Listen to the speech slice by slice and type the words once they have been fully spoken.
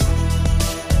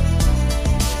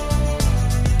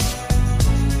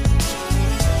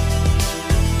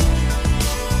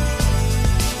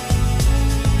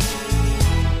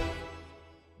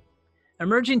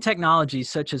Emerging technologies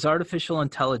such as artificial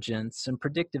intelligence and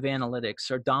predictive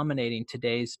analytics are dominating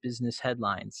today's business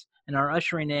headlines and are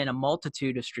ushering in a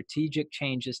multitude of strategic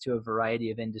changes to a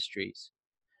variety of industries.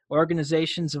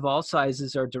 Organizations of all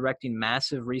sizes are directing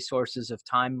massive resources of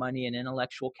time, money, and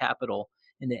intellectual capital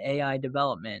into AI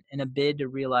development in a bid to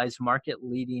realize market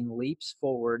leading leaps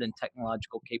forward in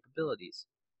technological capabilities.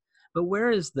 But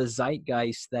where is the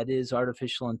zeitgeist that is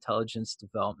artificial intelligence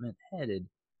development headed?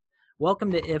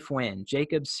 Welcome to If When,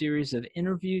 Jacob's series of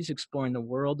interviews exploring the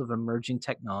world of emerging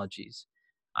technologies.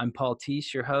 I'm Paul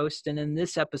Teese, your host, and in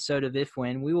this episode of If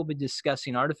When, we will be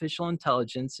discussing artificial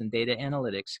intelligence and data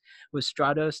analytics with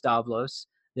Stratos Davlos,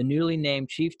 the newly named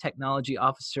Chief Technology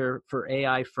Officer for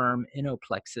AI firm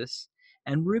Innoplexis,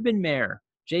 and Ruben Mayer,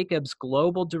 Jacob's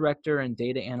Global Director and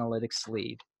Data Analytics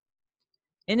Lead.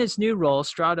 In his new role,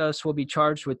 Stratos will be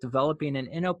charged with developing an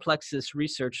Innoplexis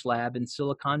research lab in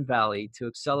Silicon Valley to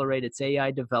accelerate its AI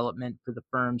development for the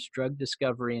firm's drug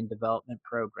discovery and development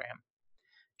program.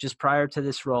 Just prior to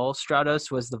this role, Stratos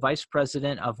was the vice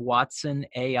president of Watson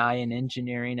AI and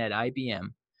Engineering at IBM,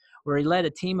 where he led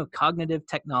a team of cognitive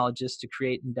technologists to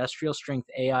create industrial-strength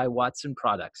AI Watson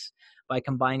products by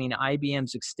combining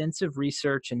IBM's extensive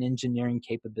research and engineering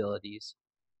capabilities.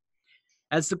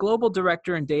 As the global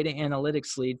director and data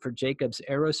analytics lead for Jacob's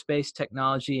aerospace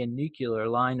technology and nuclear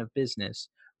line of business,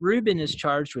 Ruben is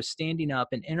charged with standing up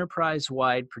an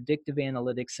enterprise-wide predictive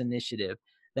analytics initiative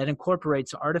that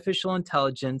incorporates artificial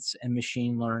intelligence and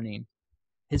machine learning.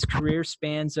 His career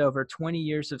spans over 20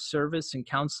 years of service in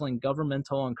counseling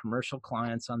governmental and commercial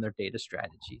clients on their data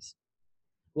strategies.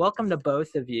 Welcome to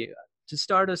both of you. To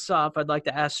start us off, I'd like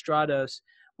to ask Stratos,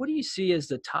 what do you see as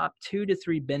the top 2 to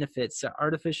 3 benefits that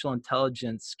artificial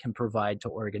intelligence can provide to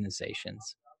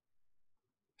organizations?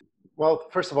 Well,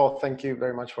 first of all, thank you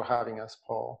very much for having us,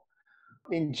 Paul.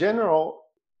 In general,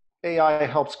 AI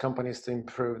helps companies to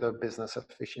improve their business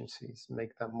efficiencies,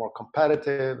 make them more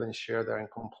competitive, ensure they're in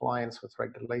compliance with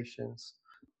regulations.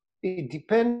 It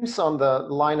depends on the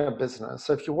line of business.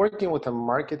 So if you're working with a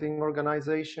marketing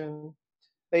organization,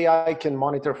 AI can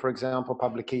monitor, for example,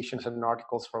 publications and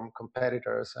articles from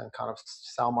competitors and kind of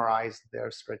summarize their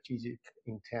strategic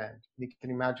intent. You can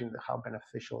imagine how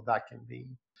beneficial that can be.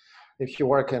 If you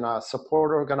work in a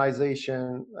support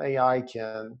organization, AI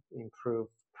can improve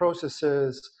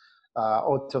processes,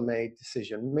 automate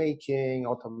decision-making,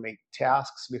 automate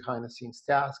tasks, behind-the-scenes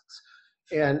tasks.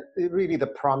 And really the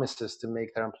promise is to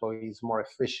make their employees more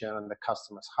efficient and the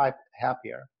customers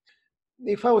happier.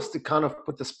 If I was to kind of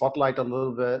put the spotlight a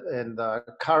little bit in the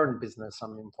current business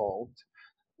I'm involved,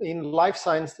 in life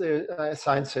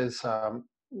sciences,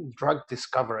 drug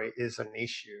discovery is an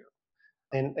issue.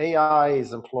 And AI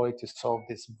is employed to solve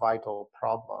this vital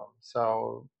problem.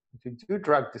 So to do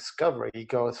drug discovery, you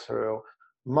go through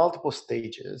multiple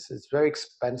stages. It's very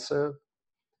expensive,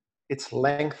 it's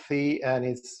lengthy, and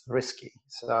it's risky.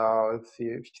 So if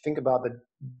you think about the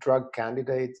drug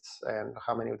candidates and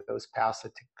how many of those pass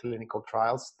the clinical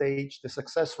trial stage, the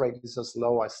success rate is as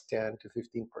low as 10 to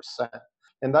 15%.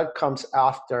 And that comes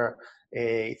after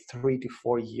a 3 to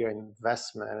 4 year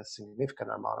investment, a significant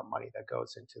amount of money that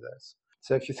goes into this.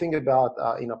 So if you think about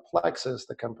Innoplexis,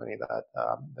 the company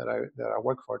that I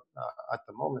work for at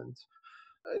the moment,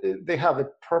 they have a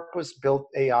purpose-built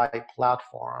AI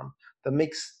platform that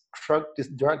makes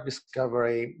drug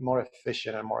discovery more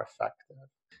efficient and more effective.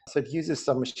 So it uses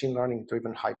some machine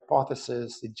learning-driven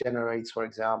hypothesis. It generates, for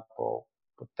example,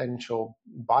 potential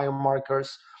biomarkers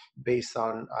based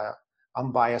on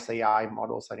unbiased AI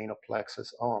models that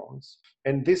Innoplexis owns.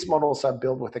 And these models are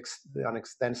built with an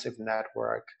extensive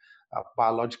network of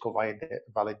biological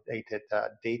validated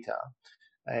data.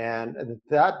 And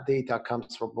that data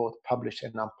comes from both published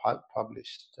and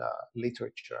unpublished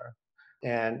literature.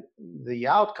 And the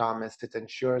outcome is it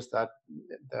ensures that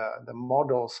the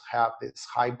models have this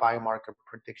high biomarker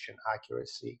prediction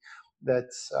accuracy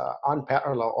that's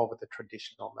unparalleled over the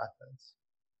traditional methods.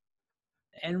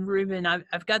 And Ruben,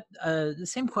 I've got the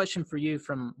same question for you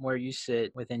from where you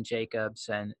sit within Jacobs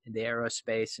and the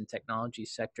aerospace and technology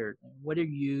sector. What do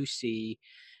you see,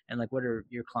 and what are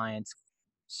your clients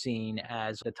seeing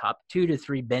as the top 2 to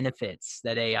 3 benefits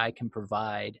that AI can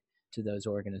provide to those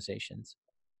organizations?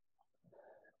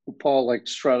 Well, Paul, like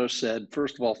Stratos said,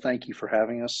 first of all, thank you for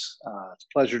having us. It's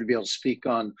a pleasure to be able to speak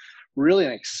on really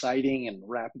an exciting and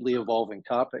rapidly evolving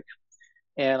topic.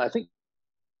 And I think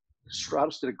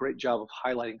Stratos did a great job of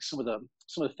highlighting some of the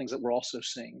things that we're also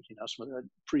seeing. Some of that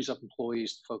frees up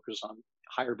employees to focus on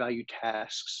higher value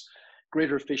tasks,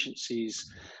 greater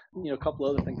efficiencies. A couple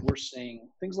other things we're seeing,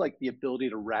 things like the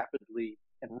ability to rapidly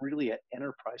and really at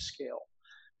enterprise scale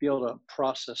be able to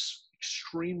process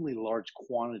extremely large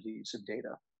quantities of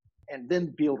data and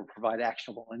then be able to provide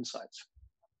actionable insights.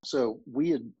 So we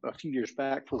had, a few years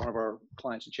back, for one of our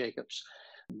clients at Jacobs,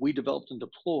 we developed and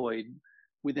deployed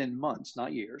within months,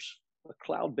 not years, a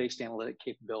cloud-based analytic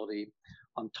capability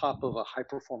on top of a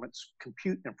high-performance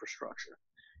compute infrastructure.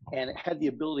 And it had the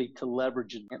ability to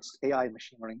leverage advanced AI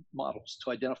machine learning models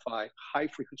to identify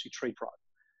high-frequency trade fraud.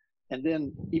 And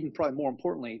then, even probably more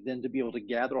importantly, then to be able to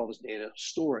gather all this data,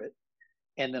 store it,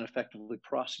 and then effectively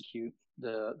prosecute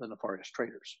the nefarious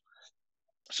traders.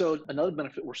 So another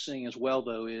benefit we're seeing as well,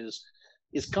 though, is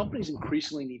companies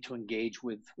increasingly need to engage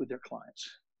with their clients.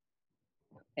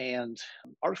 And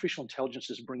artificial intelligence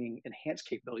is bringing enhanced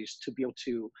capabilities to be able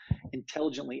to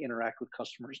intelligently interact with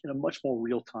customers in a much more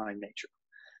real-time nature.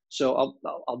 So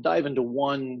I'll dive into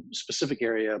one specific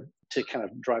area to kind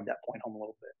of drive that point home a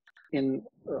little bit. In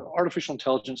artificial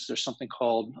intelligence, there's something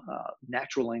called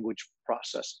natural language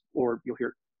processing, or you'll hear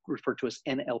it referred to as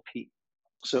NLP.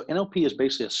 So NLP is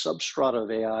basically a substrata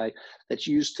of AI that's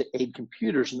used to aid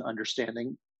computers in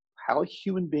understanding how a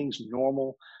human being's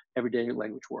normal everyday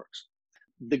language works.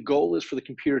 The goal is for the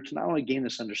computer to not only gain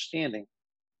this understanding,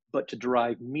 but to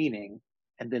derive meaning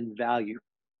and then value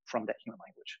from that human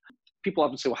language. People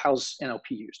often say, well, how's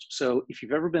NLP used? So if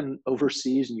you've ever been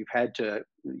overseas and you've had to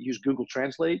use Google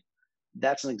Translate,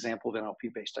 that's an example of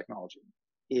NLP-based technology.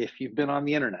 If you've been on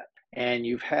the internet and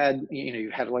you've had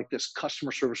like this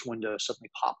customer service window suddenly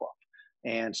pop up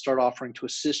and start offering to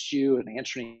assist you and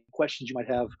answering questions you might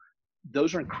have,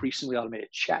 those are increasingly automated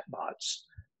chatbots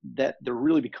that they're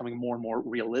really becoming more and more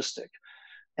realistic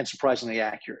and surprisingly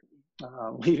accurate,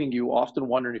 leaving you often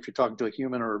wondering if you're talking to a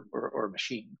human or a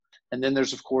machine. And then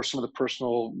there's, of course, some of the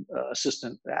personal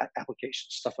assistant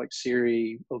applications, stuff like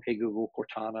Siri, OK Google,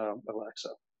 Cortana, Alexa.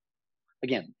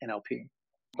 Again, NLP.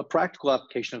 A practical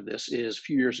application of this is a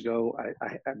few years ago,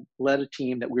 I led a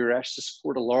team that we were asked to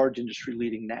support a large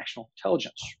industry-leading national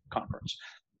intelligence conference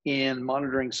in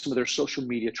monitoring some of their social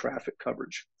media traffic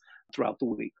coverage throughout the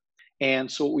week.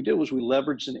 And so what we did was we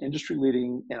leveraged an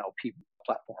industry-leading NLP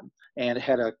platform, and it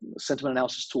had a sentiment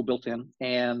analysis tool built in,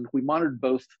 and we monitored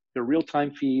both their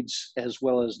real-time feeds as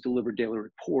well as delivered daily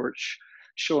reports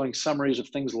showing summaries of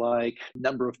things like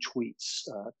number of tweets,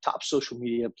 top social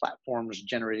media platforms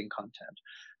generating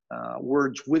content,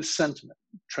 words with sentiment,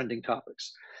 trending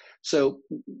topics. So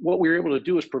what we were able to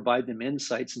do is provide them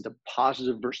insights into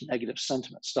positive versus negative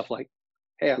sentiment, stuff like,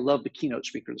 hey, I love the keynote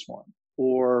speaker this morning,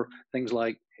 or things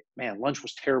like, man, lunch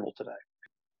was terrible today.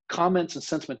 Comments and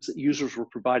sentiments that users were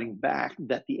providing back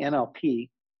that the NLP,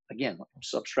 again,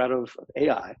 substrate of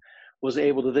AI, was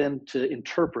able to then to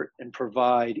interpret and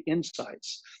provide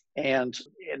insights. And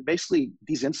basically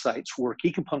these insights were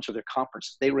key components of their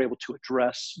conference. They were able to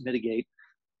address, mitigate,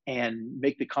 and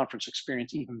make the conference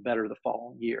experience even better the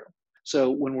following year. So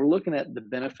when we're looking at the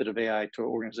benefit of AI to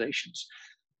organizations,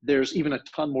 there's even a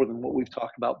ton more than what we've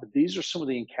talked about, but these are some of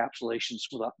the encapsulations,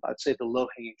 I'd say the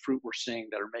low-hanging fruit we're seeing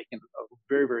that are making a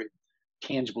very, very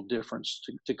tangible difference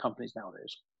to companies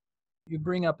nowadays. You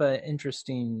bring up an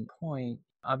interesting point.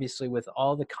 Obviously, with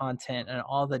all the content and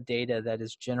all the data that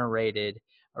is generated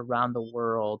around the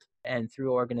world and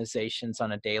through organizations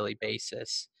on a daily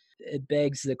basis, it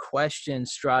begs the question,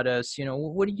 Stratos,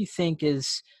 what do you think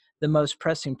is the most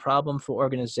pressing problem for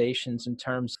organizations in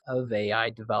terms of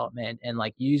AI development and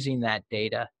like using that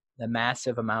data, the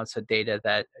massive amounts of data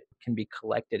that can be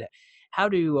collected? How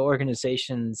do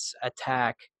organizations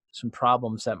attack some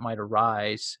problems that might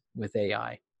arise with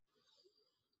AI?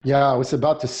 Yeah, I was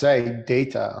about to say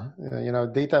data.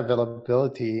 Data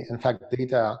availability. In fact,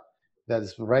 data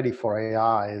that's ready for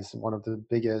AI is one of the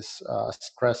biggest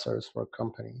stressors for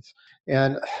companies.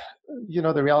 And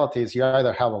the reality is you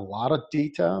either have a lot of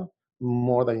data,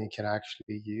 more than you can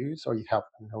actually use, or you have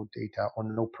no data or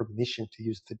no permission to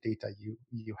use the data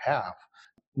you have.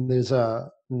 There's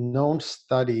a known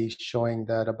study showing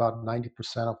that about 90%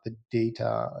 of the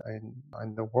data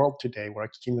in the world today were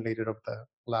accumulated over the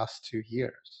last 2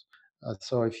 years.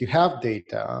 So if you have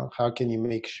data, how can you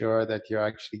make sure that you're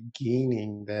actually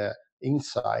gaining the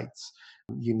insights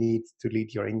you need to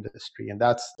lead your industry? And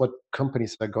that's what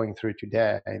companies are going through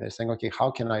today. They're saying, okay,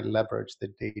 how can I leverage the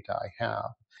data I have?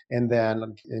 And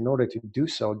then in order to do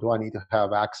so, do I need to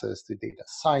have access to data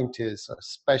scientists or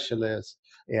specialists?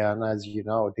 And as you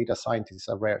know, data scientists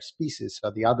are rare species.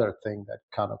 So the other thing that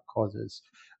kind of causes,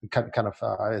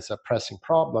 is a pressing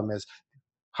problem is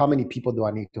how many people do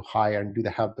I need to hire, and do they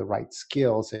have the right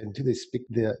skills, and do they speak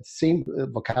the same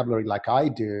vocabulary like I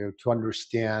do to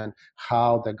understand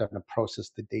how they're going to process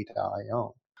the data I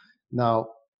own? Now,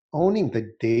 owning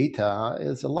the data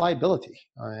is a liability,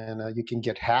 and you can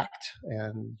get hacked,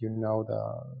 and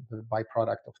the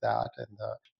byproduct of that, and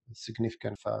the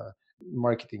significant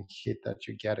marketing hit that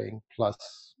you're getting,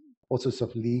 plus all sorts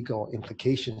of legal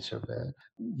implications of it.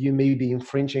 You may be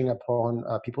infringing upon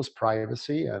people's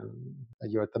privacy, and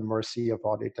you're at the mercy of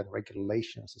audit and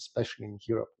regulations, especially in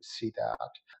Europe. We see that.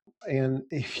 And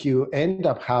if you end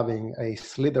up having a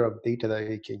slither of data that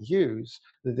you can use,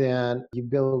 then you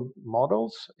build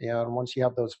models. And once you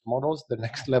have those models, the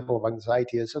next level of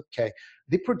anxiety is, okay,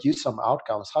 they produce some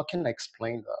outcomes. How can I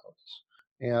explain those?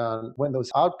 And when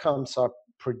those outcomes are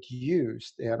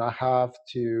produced and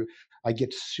I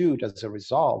get sued as a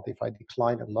result if I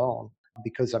decline a loan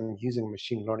because I'm using a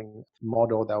machine learning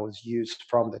model that was used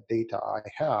from the data I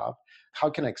have, how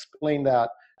can I explain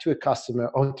that to a customer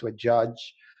or to a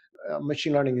judge?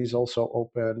 Machine learning is also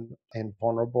open and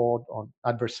vulnerable on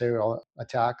adversarial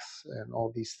attacks and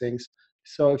all these things.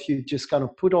 So if you just kind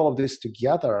of put all of this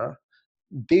together,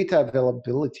 data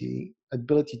availability,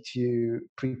 ability to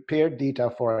prepare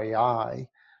data for AI,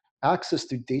 access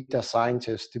to data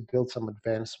scientists to build some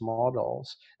advanced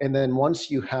models, and then once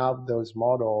you have those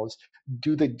models,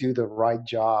 do they do the right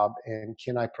job, and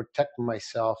can I protect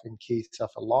myself in case of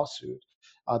a lawsuit,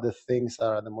 are the things that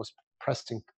are the most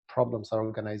pressing problems that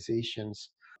organizations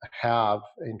have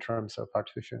in terms of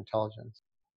artificial intelligence.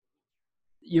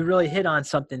 You really hit on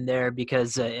something there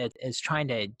because it's trying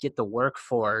to get the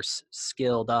workforce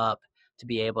skilled up to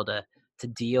be able to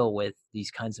deal with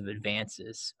these kinds of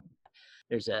advances.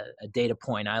 There's a data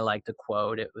point I like to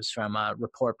quote. It was from a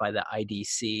report by the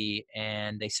IDC,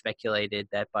 and they speculated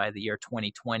that by the year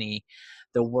 2020,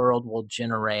 the world will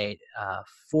generate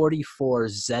 44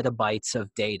 zettabytes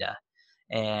of data.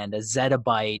 And a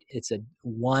zettabyte, it's a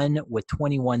one with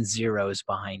 21 zeros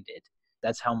behind it.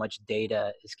 That's how much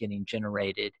data is getting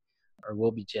generated or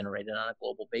will be generated on a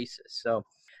global basis. So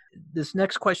this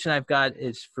next question I've got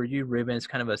is for you, Ruben. It's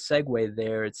kind of a segue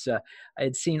there. I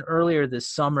had seen earlier this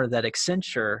summer that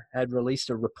Accenture had released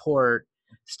a report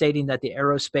stating that the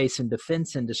aerospace and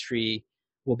defense industry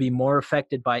will be more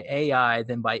affected by AI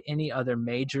than by any other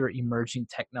major emerging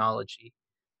technology,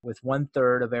 with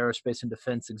 1/3 of aerospace and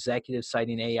defense executives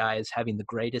citing AI as having the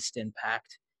greatest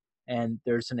impact. And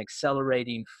there's an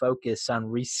accelerating focus on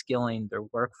reskilling their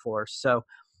workforce. So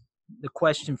the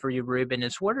question for you, Ruben,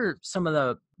 is what are some of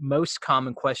the most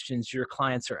common questions your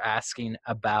clients are asking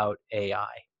about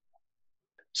AI?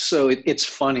 So it's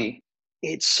funny.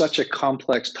 It's such a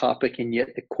complex topic, and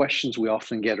yet the questions we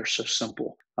often get are so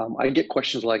simple. I get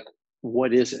questions like,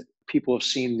 what is it? People have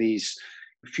seen these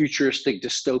futuristic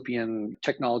dystopian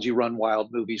technology run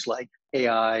wild movies like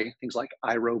AI, things like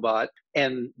iRobot,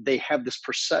 and they have this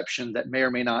perception that may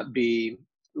or may not be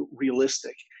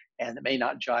realistic, and it may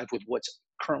not jive with what's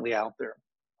currently out there.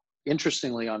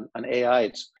 Interestingly, on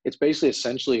AI, it's basically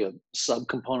essentially a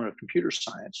subcomponent of computer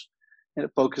science, and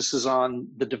it focuses on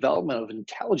the development of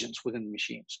intelligence within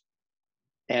machines.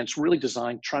 And it's really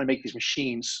designed trying to make these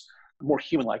machines more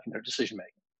human-like in their decision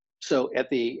making. So at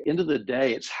the end of the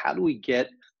day, it's how do we get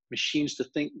machines to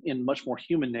think in much more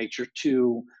human nature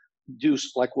to do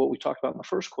like what we talked about in the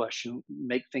first question,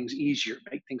 make things easier,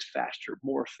 make things faster,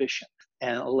 more efficient,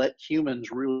 and let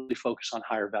humans really focus on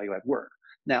higher value add work.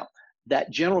 Now,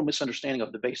 that general misunderstanding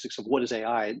of the basics of what is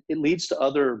AI, it leads to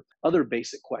other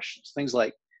basic questions. Things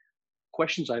like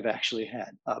questions I've actually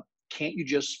had. Can't you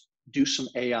just do some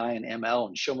AI and ML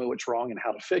and show me what's wrong and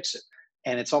how to fix it?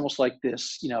 And it's almost like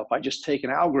this, if I just take an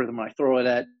algorithm and I throw it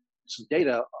at some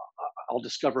data, I'll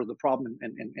discover the problem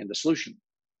and the solution.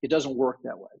 It doesn't work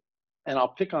that way. And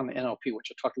I'll pick on the NLP,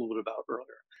 which I talked a little bit about earlier.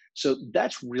 So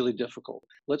that's really difficult.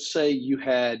 Let's say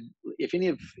if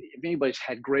anybody's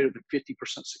had greater than 50%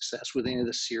 success with any of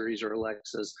the series or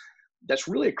Alexas, that's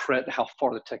really a credit to how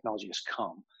far the technology has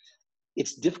come.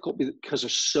 It's difficult because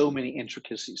there's so many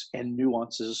intricacies and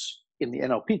nuances in the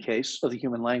NLP case of the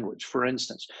human language. For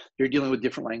instance, you're dealing with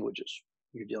different languages.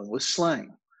 You're dealing with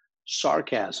slang,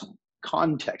 sarcasm,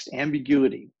 context,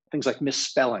 ambiguity, things like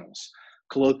misspellings,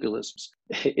 colloquialisms.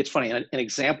 It's funny, an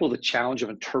example of the challenge of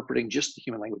interpreting just the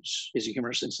human language is a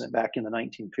humorous incident back in the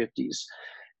 1950s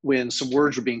when some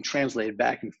words were being translated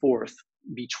back and forth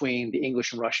between the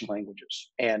English and Russian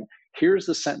languages. And here's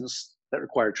the sentence that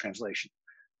required translation.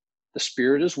 The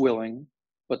spirit is willing,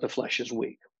 but the flesh is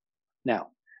weak. Now,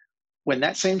 when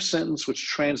that same sentence was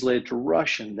translated to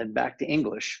Russian, then back to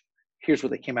English, here's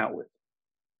what they came out with.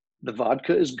 The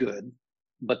vodka is good,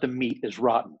 but the meat is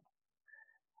rotten.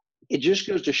 It just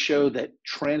goes to show that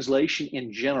translation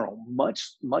in general,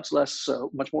 much more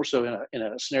so in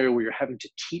a scenario where you're having to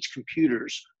teach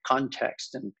computers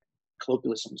context and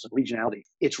colloquialisms and regionality.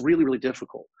 It's really, really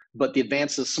difficult. But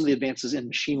some of the advances in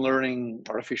machine learning,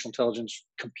 artificial intelligence,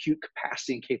 compute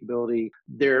capacity and capability,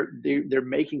 they're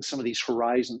making some of these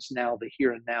horizons now the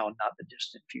here and now, not the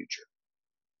distant future.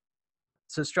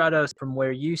 So Stratos, from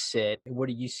where you sit, what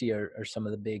do you see are some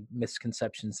of the big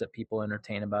misconceptions that people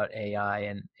entertain about AI,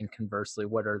 and conversely,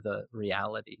 what are the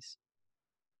realities?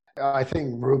 I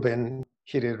think Ruben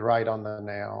hit it right on the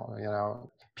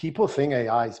nail. People think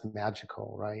AI is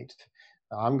magical, right?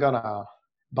 I'm gonna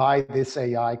buy this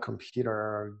AI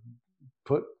computer,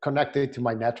 connect it to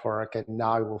my network, and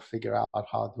now I will figure out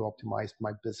how to optimize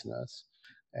my business.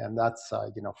 And that's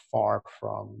far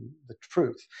from the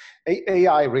truth.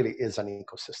 AI really is an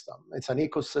ecosystem. It's an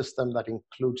ecosystem that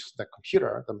includes the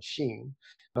computer, the machine,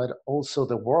 but also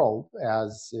the world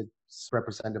as it's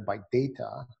represented by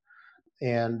data,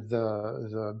 and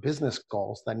the business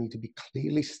goals that need to be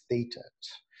clearly stated,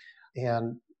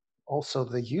 and also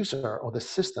the user or the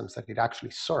systems that it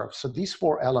actually serves. So these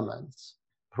four elements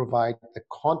provide the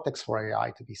context for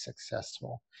AI to be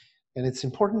successful. And it's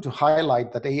important to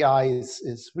highlight that AI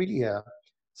is really a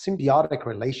symbiotic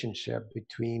relationship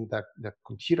between the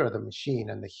computer, the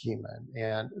machine, and the human.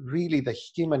 And really, the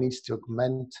human needs to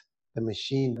augment the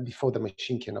machine before the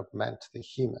machine can augment the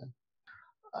human.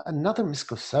 Another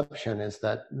misconception is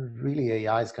that really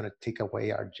AI is going to take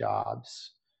away our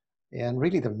jobs. And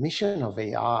really, the mission of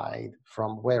AI,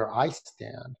 from where I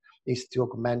stand, is to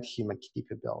augment human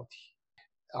capability.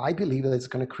 I believe that it's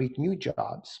going to create new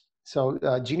jobs. So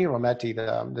Ginny Rometty,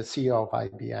 the CEO of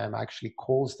IBM, actually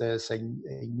calls this a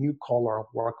new color of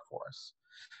workforce.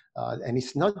 And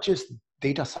it's not just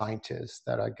data scientists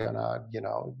that are going to,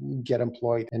 get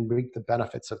employed and reap the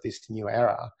benefits of this new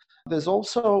era. There's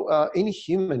also any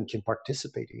human can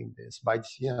participate in this by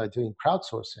doing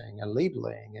crowdsourcing and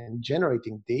labeling and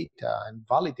generating data and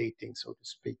validating, so to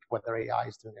speak, whether AI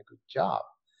is doing a good job.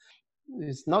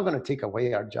 It's not going to take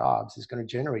away our jobs. It's going to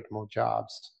generate more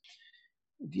jobs.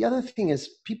 The other thing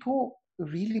is people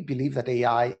really believe that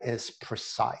AI is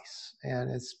precise, and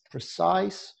it's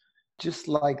precise just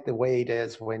like the way it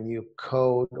is when you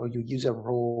code or you use a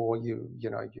rule, or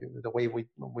the way we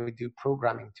do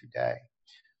programming today.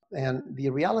 And the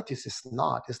reality is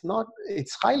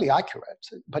it's highly accurate,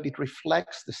 but it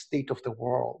reflects the state of the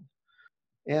world.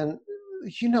 And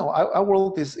our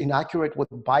world is inaccurate with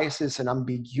biases and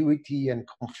ambiguity and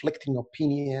conflicting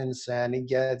opinions, and it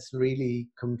gets really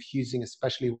confusing,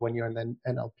 especially when you're in the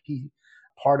NLP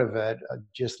part of it,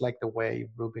 just like the way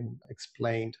Ruben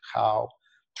explained how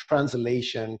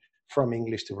translation from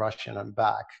English to Russian and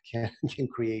back can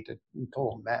create a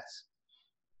total mess.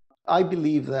 I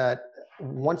believe that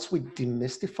once we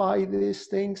demystify these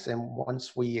things, and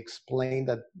once we explain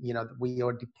that we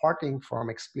are departing from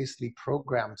explicitly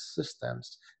programmed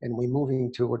systems and we're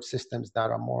moving towards systems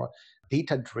that are more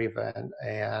data driven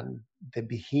and the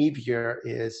behavior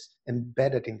is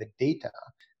embedded in the data,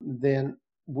 then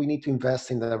we need to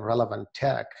invest in the relevant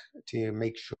tech to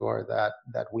make sure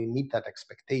that we meet that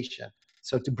expectation.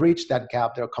 So to bridge that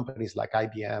gap, there are companies like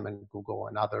IBM and Google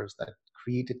and others that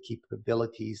created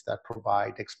capabilities that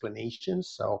provide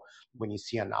explanations. So when you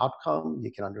see an outcome,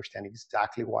 you can understand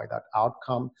exactly why that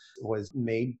outcome was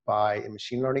made by a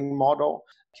machine learning model.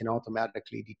 It can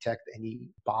automatically detect any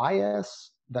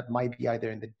bias that might be either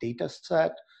in the data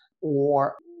set,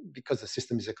 or because the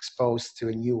system is exposed to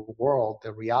a new world,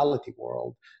 the reality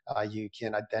world, you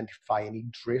can identify any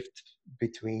drift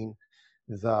between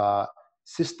the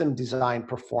system design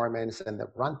performance and the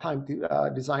runtime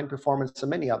design performance and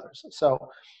many others. So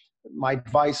my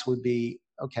advice would be,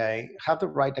 okay, have the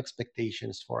right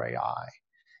expectations for AI.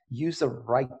 Use the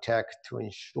right tech to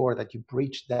ensure that you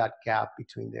breach that gap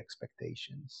between the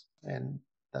expectations. And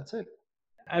that's it.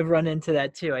 I've run into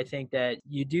that too. I think that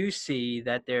you do see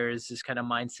that there is this kind of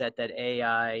mindset that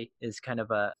AI is kind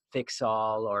of a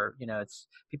fix-all, or it's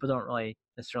people don't really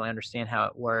necessarily understand how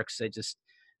it works.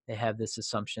 They have this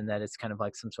assumption that it's kind of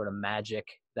like some sort of magic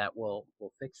that will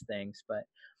fix things. But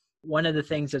one of the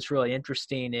things that's really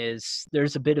interesting is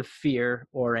there's a bit of fear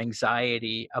or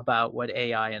anxiety about what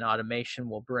AI and automation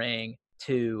will bring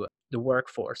to the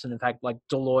workforce. And in fact, like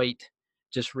Deloitte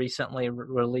just recently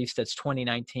released its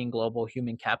 2019 Global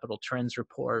Human Capital Trends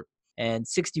Report, and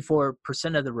 64%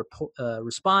 of the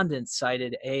respondents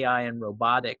cited AI and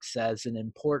robotics as an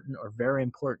important or very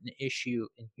important issue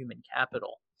in human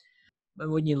capital. But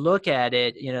when you look at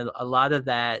it, a lot of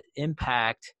that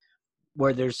impact,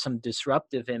 where there's some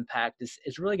disruptive impact,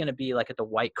 is really going to be like at the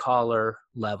white collar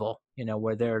level,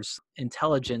 where there's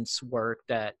intelligence work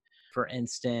that, for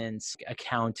instance,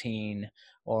 accounting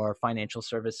or financial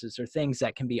services, or things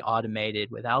that can be automated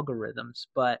with algorithms.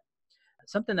 But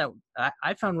Something that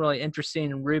I found really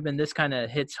interesting, and Ruben, this kind of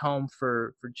hits home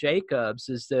for Jacobs,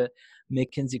 is the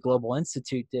McKinsey Global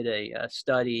Institute did a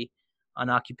study on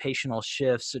occupational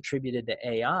shifts attributed to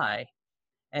AI,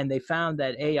 and they found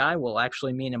that AI will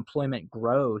actually mean employment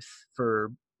growth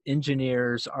for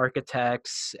engineers,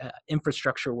 architects,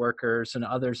 infrastructure workers, and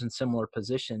others in similar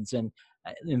positions. And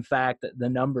in fact, the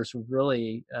numbers were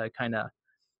really kind of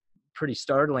pretty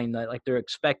startling that like they're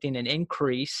expecting an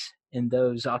increase in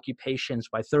those occupations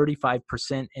by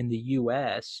 35% in the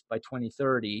US by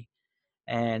 2030,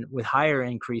 and with higher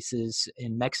increases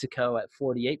in Mexico at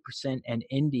 48% and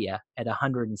India at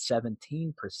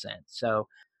 117%. So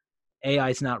AI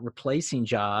is not replacing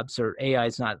jobs, or AI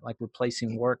is not like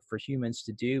replacing work for humans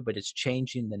to do, but it's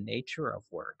changing the nature of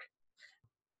work.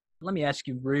 Let me ask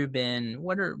you, Ruben,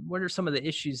 what are some of the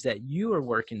issues that you are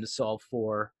working to solve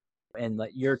for and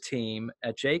like your team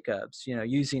at Jacobs,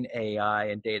 using AI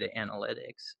and data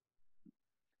analytics?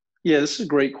 Yeah, this is a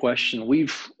great question.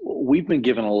 We've been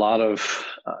given a lot of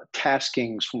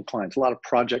taskings from clients, a lot of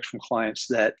projects from clients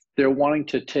that they're wanting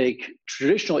to take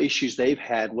traditional issues they've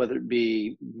had, whether it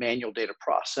be manual data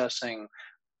processing,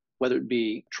 whether it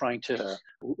be trying to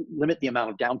limit the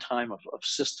amount of downtime of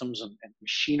systems and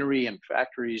machinery and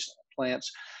factories and plants.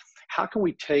 How can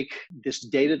we take this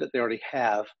data that they already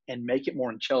have and make it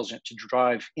more intelligent to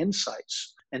drive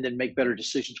insights and then make better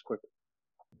decisions quicker?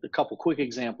 A couple quick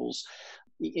examples.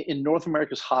 In North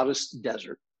America's hottest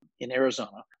desert, in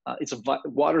Arizona,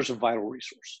 water's a vital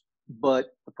resource, but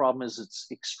the problem is it's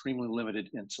extremely limited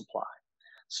in supply.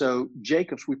 So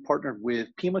Jacobs, we partnered with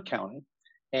Pima County,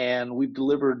 and we've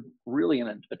delivered really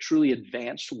a truly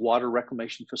advanced water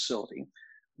reclamation facility,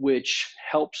 which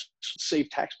helps save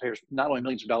taxpayers not only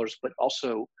millions of dollars, but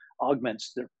also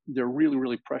augments their really,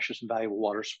 really precious and valuable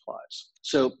water supplies.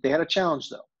 So they had a challenge,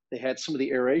 though. They had some of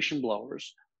the aeration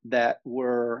blowers that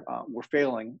were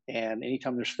failing, and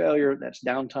anytime there's failure, that's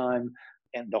downtime,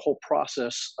 and the whole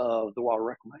process of the water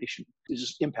reclamation is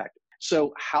just impacted.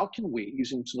 So how can we,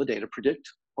 using some of the data, predict,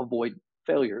 avoid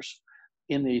failures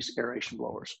in these aeration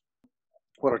blowers?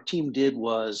 What our team did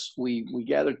was we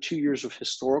gathered 2 years of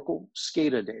historical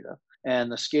SCADA data,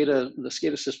 and the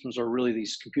SCADA systems are really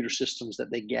these computer systems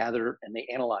that they gather and they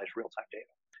analyze real-time data.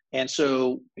 And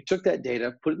so we took that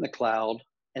data, put it in the cloud,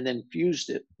 and then fused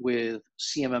it with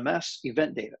CMMS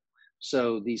event data.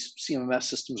 So these CMMS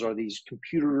systems are these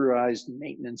computerized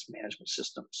maintenance management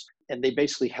systems, and they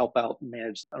basically help out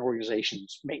manage an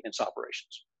organization's maintenance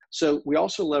operations. So we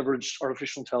also leveraged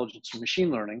artificial intelligence and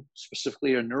machine learning,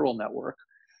 specifically a neural network,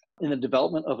 in the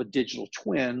development of a digital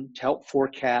twin to help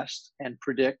forecast and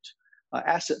predict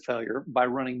asset failure by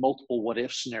running multiple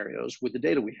what-if scenarios with the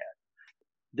data we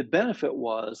had. The benefit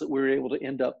was that we were able to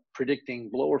end up predicting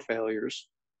blower failures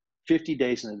 50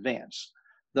 days in advance,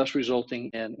 thus resulting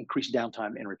in increased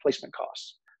downtime and replacement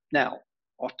costs. Now,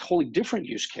 a totally different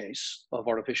use case of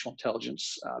artificial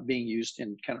intelligence being used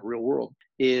in kind of real world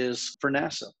is for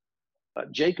NASA.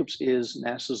 Jacobs is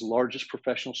NASA's largest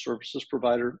professional services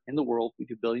provider in the world. We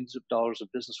do billions of dollars of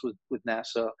business with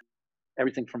NASA,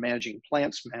 everything from managing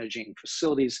plants, managing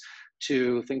facilities,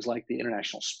 to things like the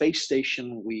International Space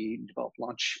Station. We develop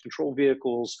launch control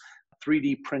vehicles,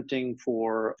 3D printing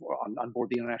on board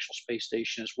the International Space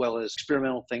Station, as well as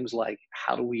experimental things like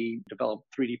how do we develop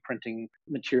 3D printing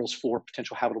materials for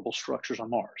potential habitable structures on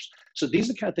Mars. So these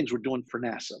are the kind of things we're doing for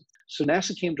NASA. So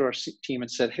NASA came to our team and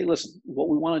said, hey, listen, what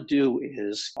we want to do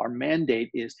is our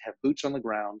mandate is to have boots on the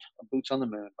ground, boots on the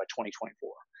moon by 2024.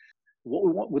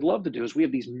 What we'd love to do is we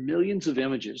have these millions of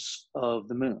images of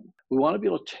the moon. We want to be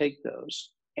able to take those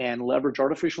and leverage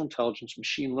artificial intelligence,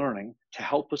 machine learning to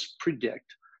help us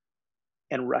predict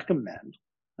and recommend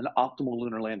an optimal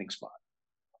lunar landing spot.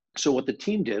 So what the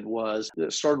team did was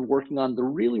started working on the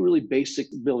really, really basic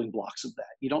building blocks of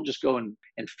that. You don't just go and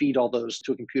feed all those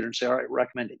to a computer and say, all right,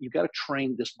 recommend it. You've got to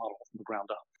train this model from the ground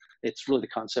up. It's really the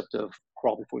concept of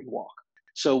crawl before you walk.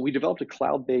 So we developed a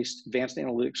cloud-based advanced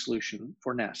analytics solution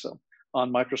for NASA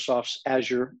on Microsoft's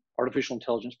Azure artificial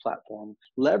intelligence platform,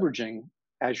 leveraging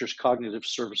Azure's cognitive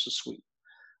services suite,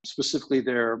 specifically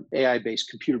their AI-based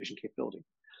computer vision capability.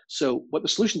 So what the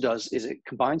solution does is it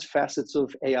combines facets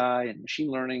of AI and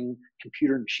machine learning,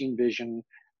 computer and machine vision,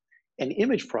 and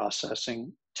image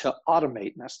processing to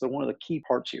automate, and that's one of the key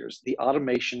parts here, is the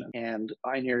automation and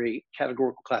binary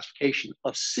categorical classification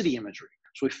of city imagery.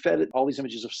 So we fed it all these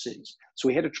images of cities. So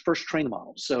we had to first train the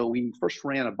model. So we first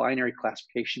ran a binary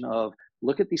classification of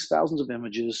look at these thousands of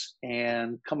images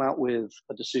and come out with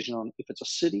a decision on if it's a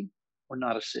city or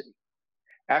not a city.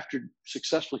 After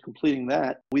successfully completing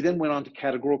that, we then went on to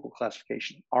categorical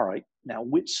classification. All right, now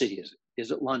which city is it?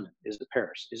 Is it London? Is it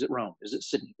Paris? Is it Rome? Is it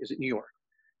Sydney? Is it New York?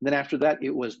 Then after that,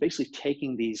 it was basically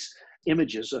taking these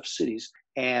images of cities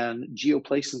and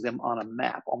geoplacing them on a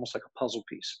map, almost like a puzzle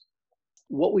piece.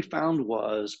 What we found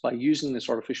was by using this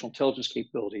artificial intelligence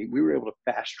capability, we were able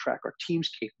to fast track our team's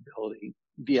capability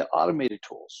via automated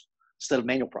tools instead of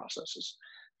manual processes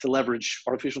to leverage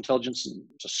artificial intelligence and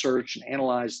to search and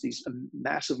analyze these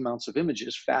massive amounts of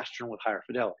images faster and with higher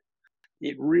fidelity.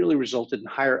 It really resulted in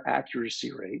higher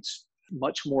accuracy rates,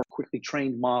 much more quickly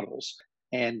trained models,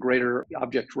 and greater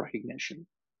object recognition.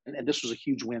 And this was a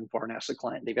huge win for our NASA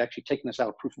client. They've actually taken this out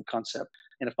of proof of concept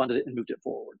and have funded it and moved it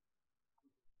forward.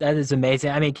 That is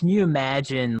amazing. I mean, can you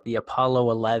imagine the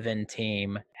Apollo 11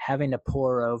 team having to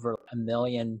pore over a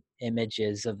million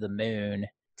images of the moon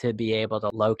to be able to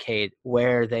locate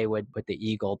where they would put the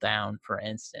eagle down, for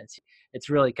instance? It's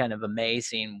really kind of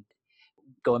amazing.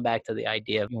 Going back to the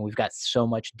idea of, we've got so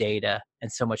much data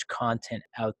and so much content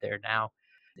out there now.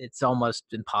 It's almost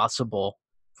impossible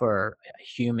for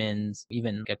humans,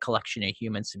 even a collection of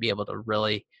humans, to be able to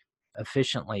really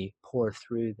efficiently pour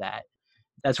through that.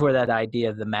 That's where that idea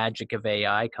of the magic of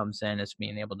AI comes in, is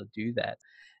being able to do that.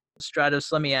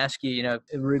 Stratos, let me ask you,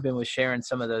 Ruben was sharing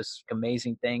some of those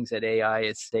amazing things that AI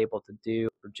is able to do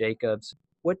for Jacobs.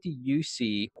 What do you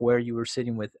see where you were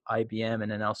sitting with IBM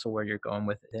and then also where you're going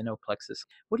with InnoPlexus?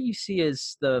 What do you see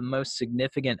as the most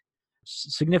significant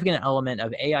element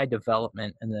of AI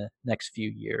development in the next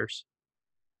few years?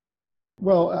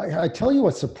 Well, I tell you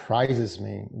what surprises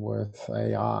me with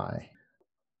AI.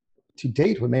 To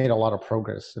date, we made a lot of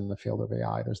progress in the field of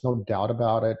AI. There's no doubt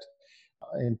about it.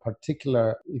 In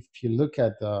particular, if you look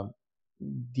at the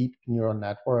deep neural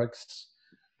networks,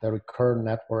 the recurrent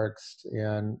networks,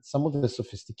 and some of the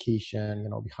sophistication,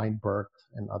 behind BERT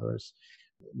and others,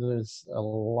 there's a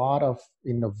lot of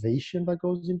innovation that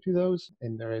goes into those,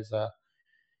 and there is a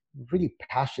really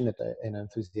passionate and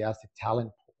enthusiastic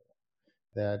talent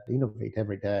that innovate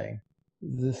every day.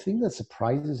 The thing that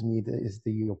surprises me is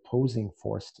the opposing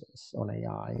forces on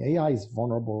AI. AI is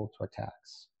vulnerable to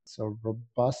attacks. So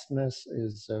robustness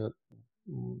is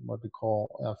what we call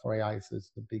for AI is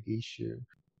the big issue.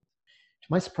 To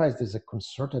my surprise, there's a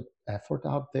concerted effort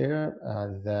out there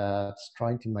that's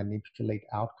trying to manipulate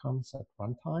outcomes at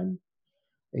runtime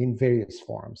in various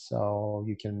forms. So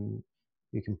you can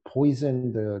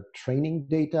poison the training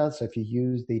data. So if you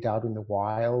use data out in the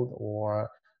wild, or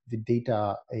the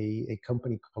data a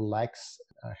company collects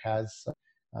has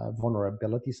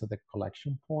vulnerabilities at the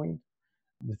collection point,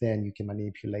 then you can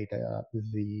manipulate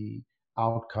the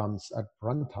outcomes at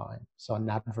runtime. So an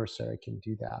adversary can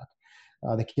do that.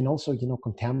 They can also,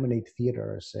 contaminate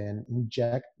theaters and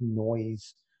inject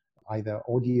noise, either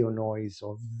audio noise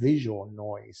or visual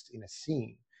noise in a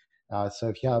scene. So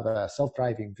if you have a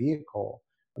self-driving vehicle,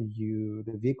 the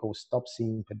vehicle stops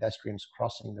seeing pedestrians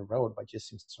crossing the road by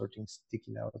just inserting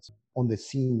sticky notes on the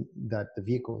scene that the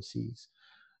vehicle sees.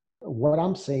 What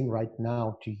I'm saying right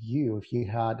now to you, if you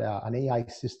had an AI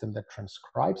system that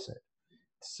transcribes it,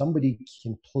 somebody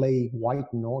can play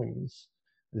white noise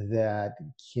that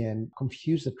can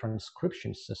confuse the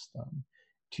transcription system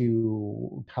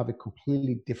to have a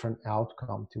completely different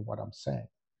outcome to what I'm saying.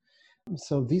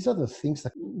 So these are the things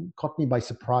that caught me by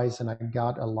surprise, and I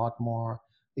got a lot more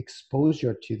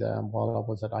exposure to them while I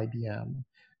was at IBM.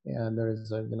 And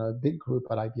there's a big group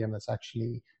at IBM that's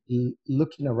actually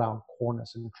looking around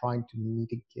corners and trying to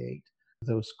mitigate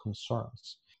those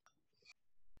concerns.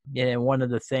 Yeah, one of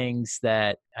the things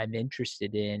that I'm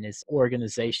interested in is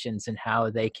organizations and how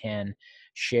they can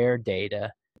share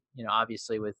data.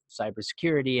 Obviously with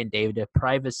cybersecurity and data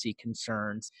privacy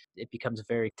concerns, it becomes a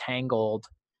very tangled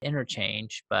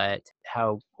interchange, but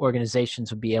how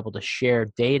organizations would be able to share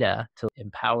data to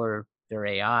empower their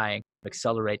AI,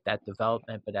 accelerate that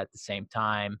development, but at the same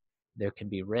time, there can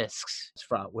be risks. It's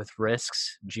fraught with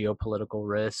risks, geopolitical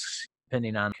risks,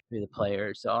 depending on who the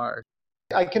players are.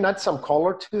 I can add some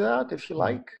color to that if you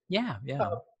like. Yeah.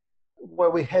 Where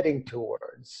we're heading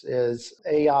towards is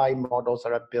AI models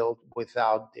that are built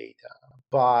without data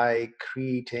by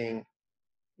creating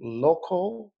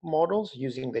local models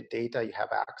using the data you have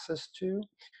access to,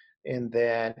 and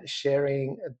then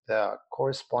sharing the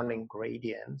corresponding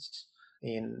gradients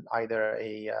in either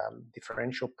a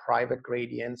differential private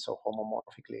gradients or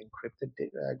homomorphically encrypted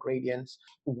gradients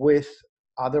with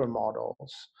other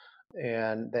models,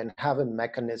 and then have a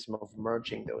mechanism of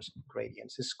merging those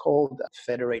gradients. It's called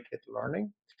federated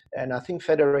learning. And I think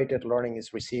federated learning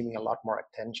is receiving a lot more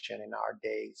attention in our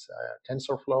days.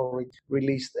 TensorFlow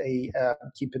released a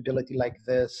capability like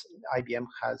this. IBM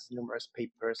has numerous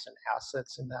papers and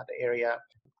assets in that area.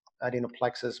 At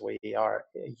InnoPlexus, we are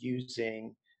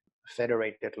using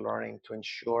federated learning to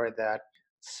ensure that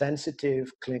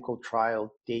sensitive clinical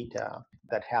trial data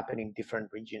that happen in different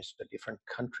regions or different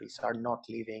countries are not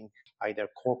leaving either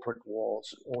corporate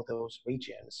walls or those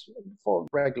regions for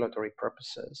regulatory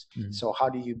purposes. Mm. So how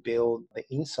do you build the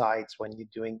insights when you're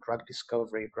doing drug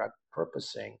discovery, drug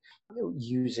purposing,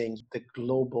 using the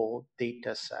global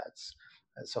data sets?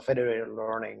 And so federated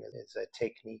learning is a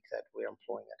technique that we're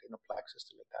employing at InnoPlexis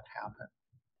to make that happen.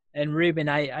 And Ruben,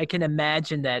 I can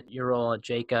imagine that your role at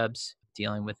Jacobs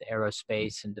dealing with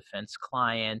aerospace and defense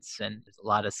clients, and there's a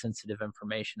lot of sensitive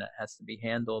information that has to be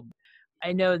handled.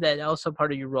 I know that also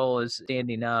part of your role is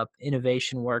standing up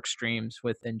innovation work streams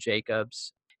within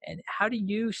Jacobs. And how do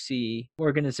you see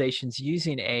organizations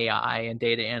using AI and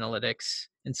data analytics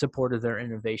in support of their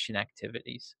innovation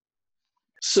activities?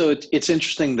 So it's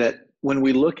interesting that when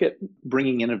we look at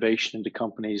bringing innovation into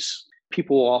companies,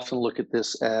 people often look at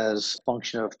this as a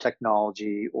function of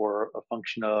technology or a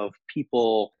function of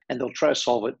people, and they'll try to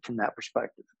solve it from that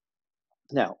perspective.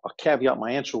 Now, I'll caveat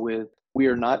my answer with, we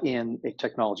are not in a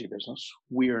technology business.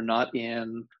 We are not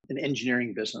in an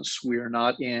engineering business. We are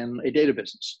not in a data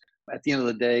business. At the end of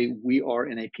the day, we are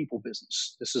in a people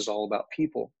business. This is all about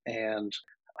people, and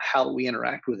how we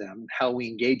interact with them, how we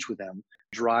engage with them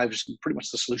drives pretty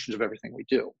much the solutions of everything we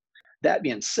do. That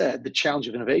being said, the challenge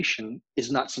of innovation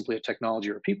is not simply a technology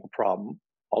or a people problem,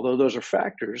 although those are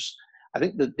factors. I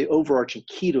think that the overarching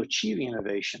key to achieving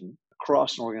innovation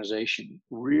across an organization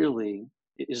really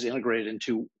is integrated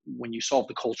into when you solve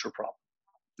the culture problem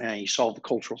and you solve the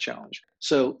cultural challenge.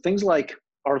 So things like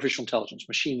artificial intelligence,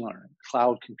 machine learning,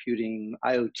 cloud computing,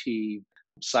 IoT,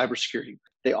 cybersecurity,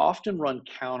 they often run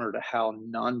counter to how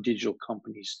non-digital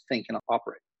companies think and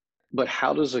operate. But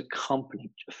how does a company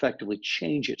effectively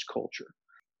change its culture?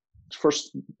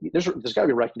 First, there's got to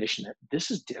be a recognition that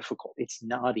this is difficult. It's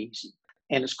not easy.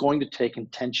 And it's going to take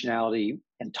intentionality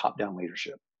and top-down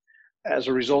leadership. As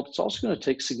a result, it's also going to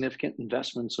take significant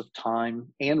investments of time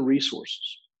and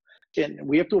resources. And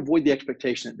we have to avoid the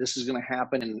expectation that this is going to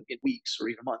happen in weeks or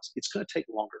even months. It's going to take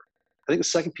longer. I think the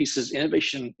second piece is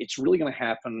innovation. It's really going to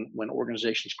happen when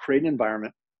organizations create an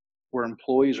environment where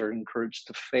employees are encouraged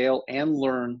to fail and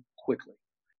learn quickly,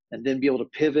 and then be able to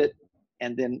pivot,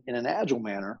 and then in an agile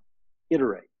manner,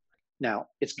 iterate. Now,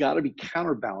 it's got to be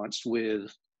counterbalanced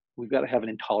with, we've got to have an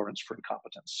intolerance for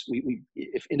incompetence.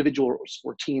 If individuals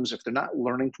or teams, if they're not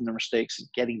learning from their mistakes and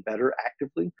getting better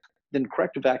actively, then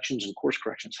corrective actions and course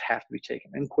corrections have to be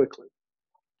taken, and quickly.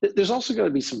 There's also got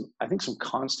to be some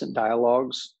constant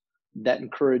dialogues that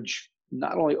encourage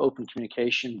not only open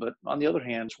communication, but on the other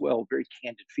hand, as well, very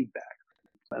candid feedback.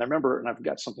 And I remember, and I've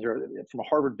got something here from a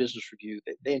Harvard Business Review,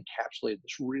 they encapsulated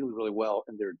this really, really well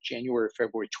in their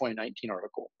February 2019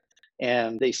 article.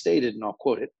 And they stated, and I'll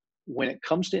quote it, when it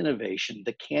comes to innovation,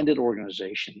 the candid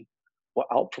organization will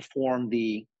outperform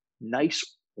the nice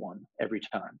one every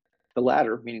time. The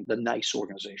latter, meaning the nice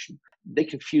organization, they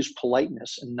confuse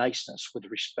politeness and niceness with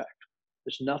respect.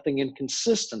 There's nothing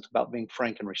inconsistent about being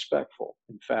frank and respectful.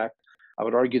 In fact, I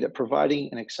would argue that providing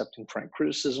and accepting frank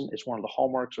criticism is one of the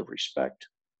hallmarks of respect.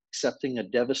 Accepting a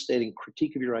devastating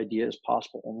critique of your idea is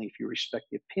possible only if you respect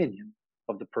the opinion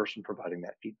of the person providing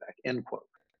that feedback, end quote.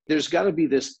 There's got to be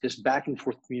this back and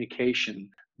forth communication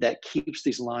that keeps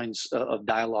these lines of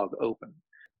dialogue open.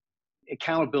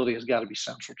 Accountability has got to be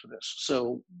central to this.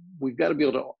 So we've got to be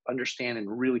able to understand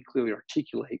and really clearly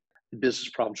articulate the business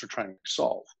problems we're trying to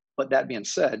solve. But that being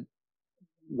said,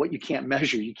 what you can't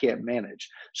measure, you can't manage.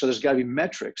 So there's got to be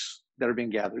metrics that are being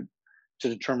gathered to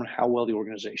determine how well the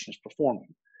organization is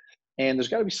performing. And there's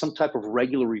got to be some type of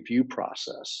regular review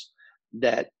process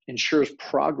that ensures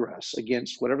progress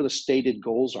against whatever the stated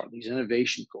goals are, these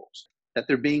innovation goals, that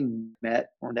they're being met,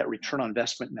 or that return on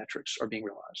investment metrics are being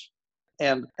realized.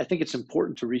 And I think it's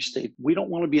important to restate, we don't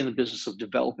want to be in the business of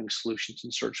developing solutions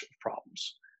in search of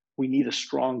problems. We need a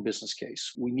strong business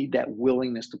case. We need that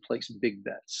willingness to place big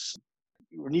bets.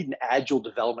 We need an agile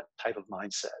development type of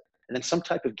mindset, and then some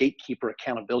type of gatekeeper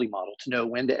accountability model to know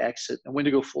when to exit and when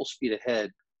to go full speed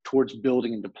ahead towards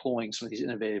building and deploying some of these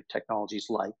innovative technologies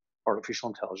like artificial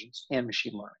intelligence and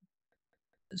machine learning.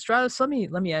 Stratus, let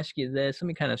me ask you this. Let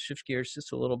me kind of shift gears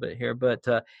just a little bit here. But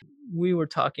we were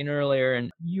talking earlier, and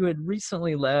you had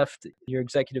recently left your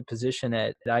executive position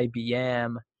at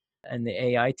IBM and the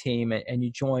AI team, and you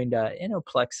joined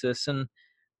InnoPlexis. And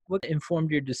what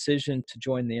informed your decision to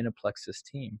join the InnoPlexis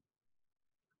team?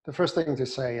 The first thing to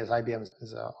say is IBM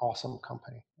is an awesome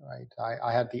company, right?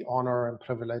 I had the honor and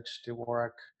privilege to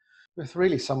work with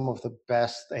really some of the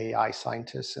best AI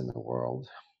scientists in the world.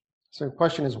 So the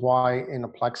question is, why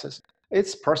InnoPlexis?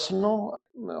 It's personal.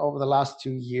 Over the last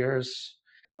 2 years,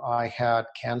 I had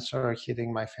cancer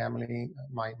hitting my family,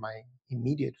 my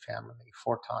immediate family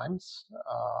 4 times.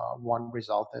 One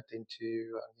resulted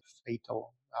into a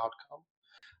fatal outcome.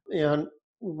 And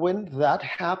when that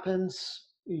happens,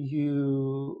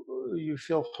 you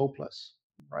feel hopeless,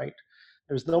 right?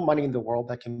 There's no money in the world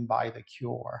that can buy the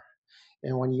cure.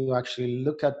 And when you actually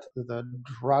look at the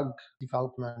drug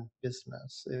development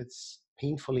business, it's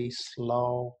painfully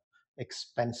slow,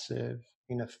 expensive,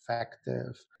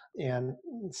 ineffective, and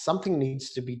something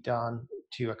needs to be done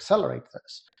to accelerate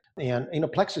this.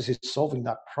 And Plexus is solving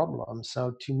that problem.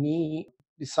 So to me,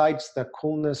 besides the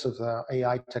coolness of the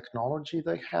AI technology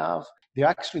they have, they're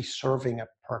actually serving a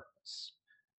purpose.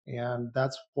 And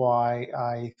that's why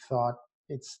I thought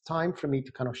it's time for me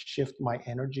to kind of shift my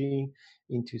energy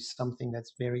into something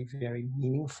that's very, very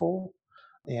meaningful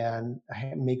and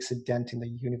makes a dent in the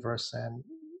universe and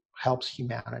helps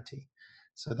humanity.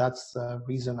 So that's the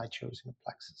reason I chose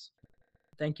Plexus.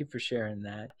 Thank you for sharing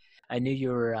that. I knew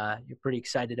you're pretty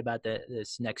excited about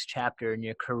this next chapter in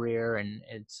your career, and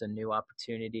it's a new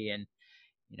opportunity. And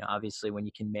obviously, when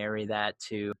you can marry that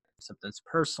to something that's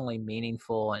personally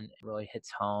meaningful and really hits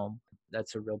home,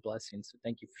 that's a real blessing. So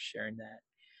thank you for sharing that.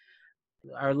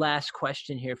 Our last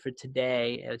question here for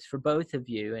today is for both of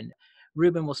you. And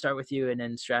Ruben, we'll start with you, and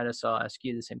then Stratus, I'll ask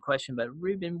you the same question. But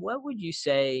Ruben, what would you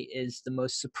say is the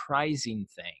most surprising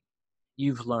thing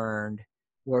you've learned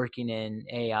working in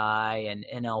AI and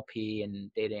NLP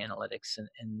and data analytics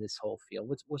and this whole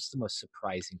field? What's the most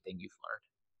surprising thing you've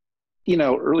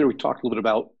learned? Earlier we talked a little bit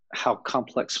about how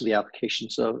complex some of the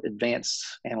applications of advanced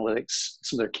analytics,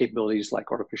 some of their capabilities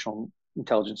like artificial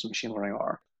intelligence and machine learning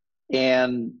are.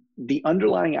 And the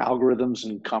underlying algorithms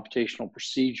and computational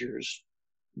procedures,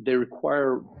 they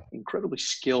require incredibly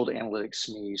skilled analytics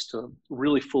SMEs to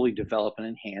really fully develop and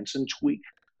enhance and tweak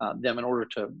them in order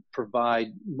to provide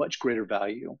much greater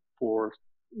value for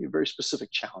very specific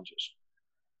challenges.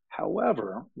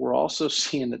 However, we're also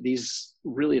seeing that these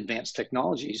really advanced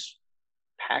technologies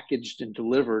packaged and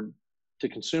delivered to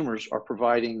consumers are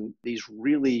providing these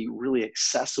really, really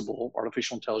accessible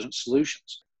artificial intelligence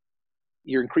solutions.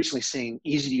 You're increasingly seeing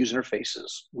easy to use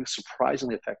interfaces with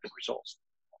surprisingly effective results.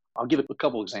 I'll give a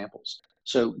couple examples.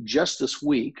 So just this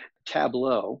week,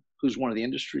 Tableau, who's one of the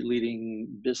industry leading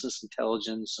business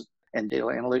intelligence and data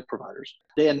analytic providers,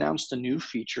 they announced a new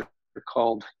feature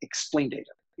called Explain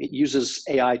Data. It uses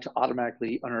AI to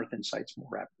automatically unearth insights more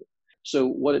rapidly. So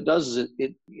what it does is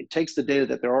it takes the data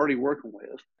that they're already working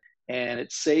with, and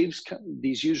it saves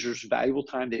these users valuable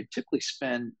time they typically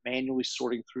spend manually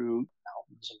sorting through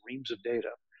mountains and reams of data.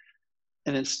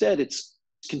 And instead, it's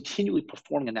continually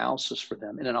performing analysis for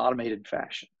them in an automated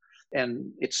fashion.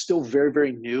 And it's still very,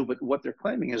 very new, but what they're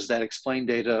claiming is that Explain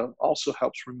Data also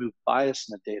helps remove bias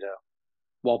in the data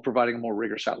while providing a more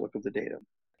rigorous outlook of the data.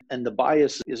 And the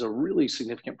bias is a really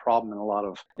significant problem in a lot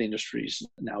of the industries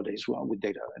nowadays with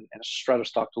data. And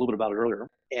Stratus talked a little bit about it earlier.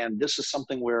 And this is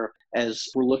something where, as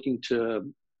we're looking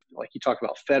to, like you talked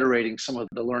about, federating some of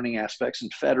the learning aspects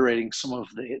and federating some of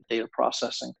the data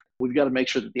processing, we've got to make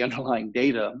sure that the underlying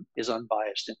data is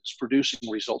unbiased and is producing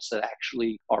results that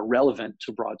actually are relevant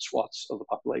to broad swaths of the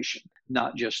population,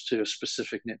 not just to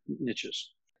specific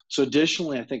niches. So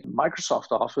additionally, I think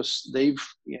Microsoft Office, they've,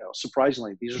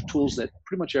 surprisingly, these are tools that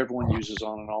pretty much everyone uses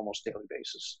on an almost daily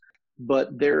basis.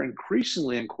 But they're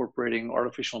increasingly incorporating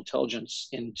artificial intelligence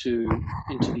into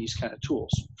these kind of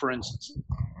tools. For instance,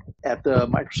 at the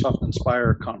Microsoft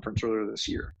Inspire conference earlier this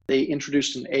year, they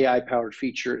introduced an AI-powered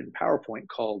feature in PowerPoint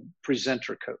called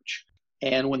Presenter Coach.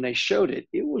 And when they showed it,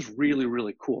 it was really,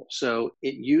 really cool. So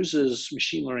it uses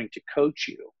machine learning to coach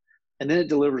you, and then it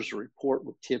delivers a report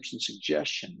with tips and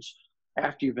suggestions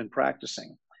after you've been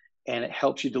practicing, and it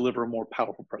helps you deliver a more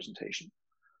powerful presentation.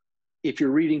 If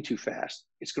you're reading too fast,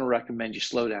 it's going to recommend you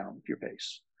slow down your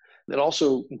pace. That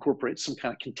also incorporates some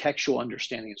kind of contextual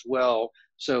understanding as well.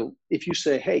 So if you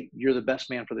say, hey, you're the best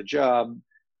man for the job,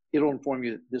 it'll inform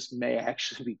you that this may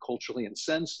actually be culturally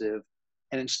insensitive,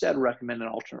 and instead recommend an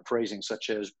alternate phrasing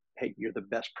such as, hey, you're the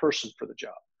best person for the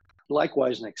job.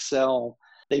 Likewise, in Excel,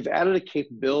 they've added a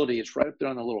capability. It's right up there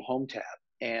on the little home tab,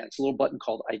 and it's a little button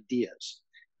called Ideas.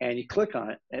 And you click on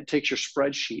it, and it takes your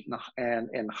spreadsheet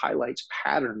and highlights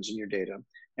patterns in your data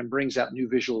and brings out new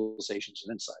visualizations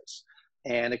and insights.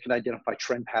 And it can identify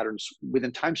trend patterns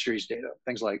within time series data,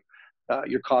 things like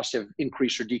your costs have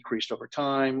increased or decreased over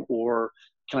time, or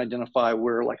can identify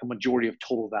where like a majority of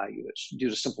total value is due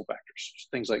to simple factors.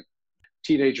 Things like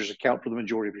teenagers account for the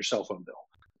majority of your cell phone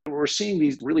bill. We're seeing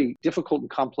these really difficult and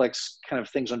complex kind of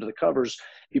things under the covers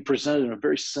be presented in a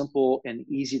very simple and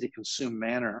easy to consume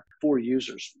manner for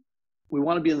users. We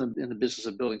want to be in the business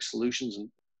of building solutions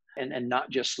and not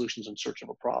just solutions in search of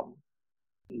a problem.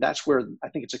 That's where I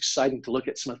think it's exciting to look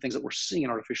at some of the things that we're seeing in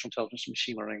artificial intelligence and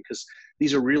machine learning, because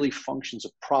these are really functions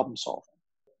of problem solving,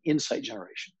 insight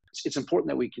generation. It's important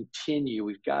that we've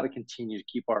got to continue to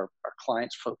keep our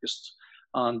clients focused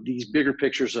on these bigger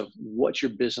pictures of what's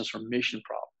your business or mission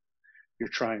problem you're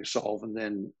trying to solve, and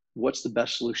then what's the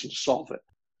best solution to solve it,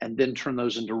 and then turn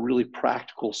those into really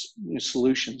practical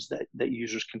solutions that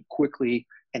users can quickly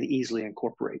and easily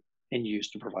incorporate and use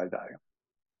to provide value.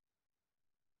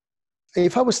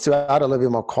 If I was to add a little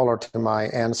bit more color to my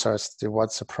answers to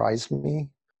what surprised me,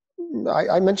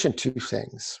 I mentioned two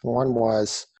things. One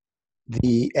was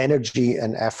the energy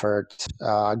and effort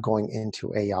going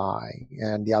into AI,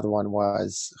 and the other one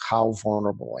was how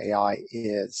vulnerable AI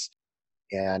is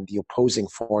and the opposing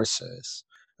forces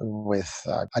with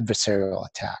adversarial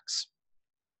attacks.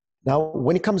 Now,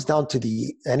 when it comes down to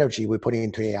the energy we're putting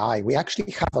into AI, we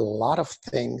actually have a lot of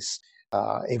things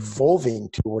evolving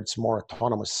towards more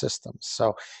autonomous systems.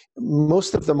 So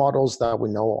most of the models that we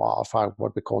know of are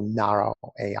what we call narrow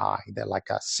AI. They're like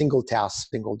a single task,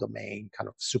 single domain, kind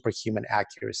of superhuman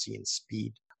accuracy and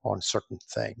speed on certain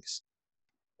things.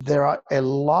 There are a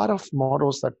lot of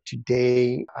models that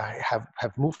today have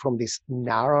moved from this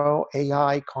narrow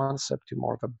AI concept to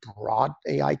more of a broad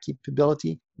AI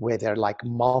capability, where they're like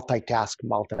multitask,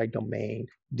 multi-domain,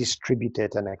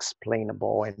 distributed and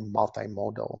explainable and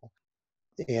multimodal.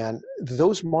 And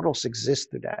those models exist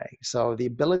today. So the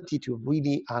ability to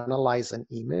really analyze an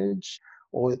image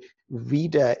or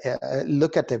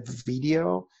look at a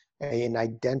video and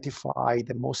identify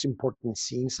the most important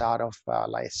scenes out of,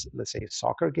 let's say, a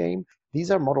soccer game.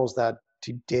 These are models that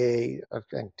today,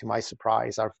 to my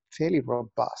surprise, are fairly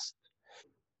robust.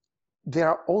 There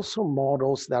are also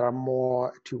models that are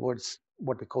more towards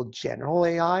what we call general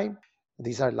AI.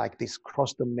 These are like these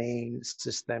cross-domain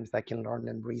systems that can learn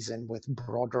and reason with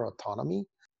broader autonomy.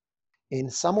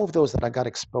 And some of those that I got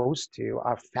exposed to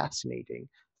are fascinating.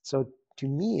 So to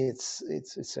me, it's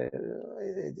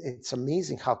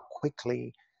amazing how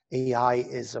quickly AI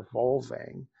is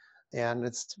evolving, and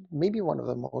it's maybe one of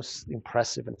the most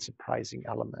impressive and surprising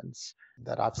elements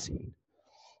that I've seen.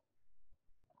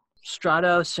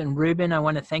 Stratos and Ruben, I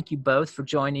want to thank you both for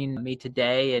joining me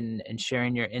today and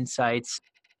sharing your insights.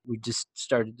 We just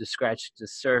started to scratch the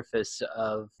surface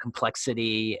of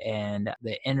complexity and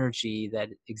the energy that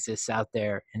exists out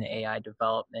there in AI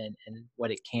development and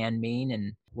what it can mean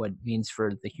and what it means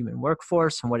for the human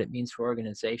workforce and what it means for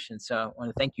organizations. So I want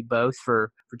to thank you both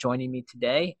for joining me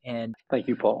today. And Thank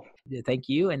you, Paul. thank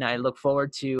you. And I look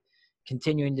forward to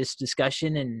continuing this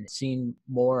discussion and seeing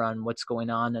more on what's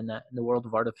going on in the world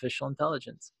of artificial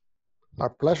intelligence. Our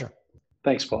pleasure.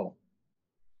 Thanks, Paul.